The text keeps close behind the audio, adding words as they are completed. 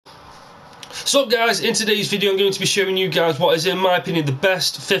So guys, in today's video I'm going to be showing you guys what is in my opinion the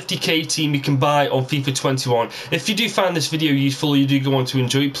best 50k team you can buy on FIFA 21. If you do find this video useful, you do go on to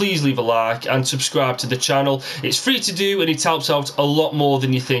enjoy it, please leave a like and subscribe to the channel. It's free to do and it helps out a lot more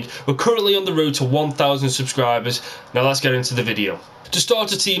than you think. We're currently on the road to 1,000 subscribers. Now let's get into the video. To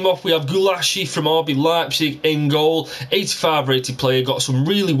start a team off, we have Gulashi from RB Leipzig in goal. 85 rated player, got some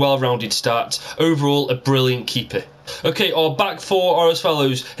really well-rounded stats. Overall, a brilliant keeper. Okay, our back four are as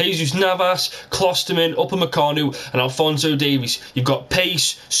follows: Jesus Navas, Klosterman, Upamecano and Alphonso Davies. You've got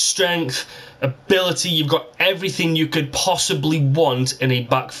pace, strength, ability, you've got everything you could possibly want in a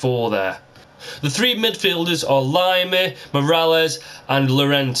back four there. The three midfielders are Lima, Morales and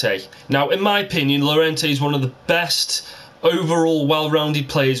Llorente. Now, in my opinion, Llorente is one of the best overall well-rounded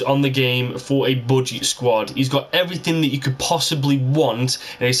players on the game for a budget squad. He's got everything that you could possibly want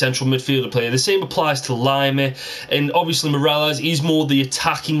in a central midfielder player. The same applies to Lima, and obviously Morales, he's more the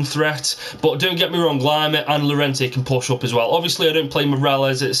attacking threat, but don't get me wrong, Lima and Llorente can push up as well. Obviously I don't play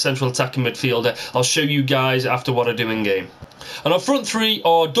Morales as central attacking midfielder. I'll show you guys after what I do in game. And our front three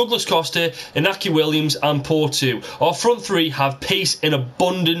are Douglas Costa, Inaki Williams and Porto. Our front three have pace in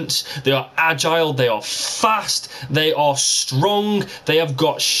abundance. They are agile, they are fast, they are strong, they have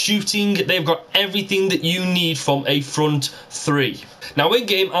got shooting, they've got everything that you need from a front three. Now in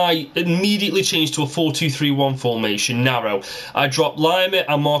game I immediately changed to a 4-2-3-1 formation, narrow. I dropped Lima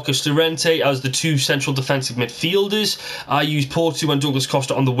and Marcos Llorente as the two central defensive midfielders. I used Porto and Douglas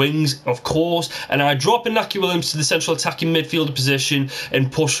Costa on the wings, of course, and I drop Inaki Williams to the central attacking midfielder position and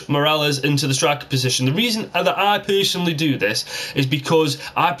push Morales into the striker position. The reason that I personally do this is because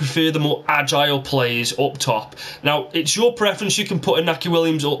I prefer the more agile players up top. Now it's your preference, you can put Inaki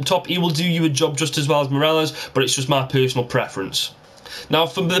Williams up top, he will do you a job just as well as Morales, but it's just my personal preference. Now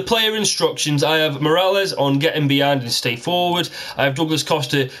for the player instructions, I have Morales on getting behind and stay forward. I have Douglas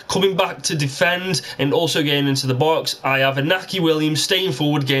Costa coming back to defend and also getting into the box. I have Inaki Williams staying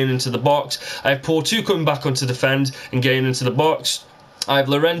forward, getting into the box. I have Porto coming back onto defend and getting into the box. I have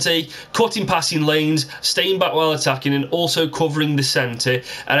Llorente cutting passing lanes, staying back while attacking and also covering the centre,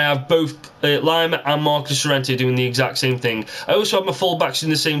 and I have both Lima and Marcos Llorente doing the exact same thing. I also have my fullbacks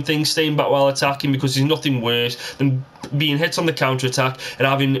doing the same thing, staying back while attacking, because there's nothing worse than being hit on the counter attack and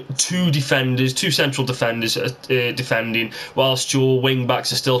having two central defenders defending whilst your wing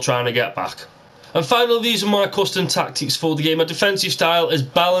backs are still trying to get back. And finally, these are my custom tactics for the game. My defensive style is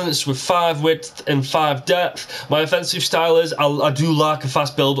balanced with 5 width and 5 depth. My offensive style is, I do like a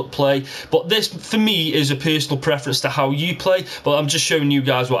fast build-up play, but this for me is a personal preference to how you play, but I'm just showing you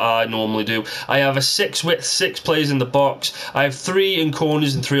guys what I normally do. I have a 6 width, 6 players in the box. I have 3 in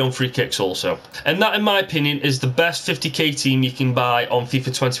corners and 3 on free kicks also. And that, in my opinion, is the best 50k team you can buy on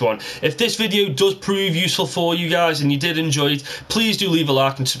FIFA 21. If this video does prove useful for you guys and you did enjoy it, please do leave a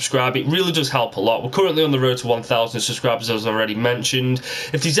like and subscribe. It really does help a lot. We're currently on the road to 1,000 subscribers, as I've already mentioned.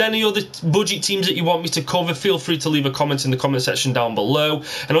 If there's any other budget teams that you want me to cover, feel free to leave a comment in the comment section down below.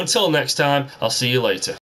 And until next time, I'll see you later.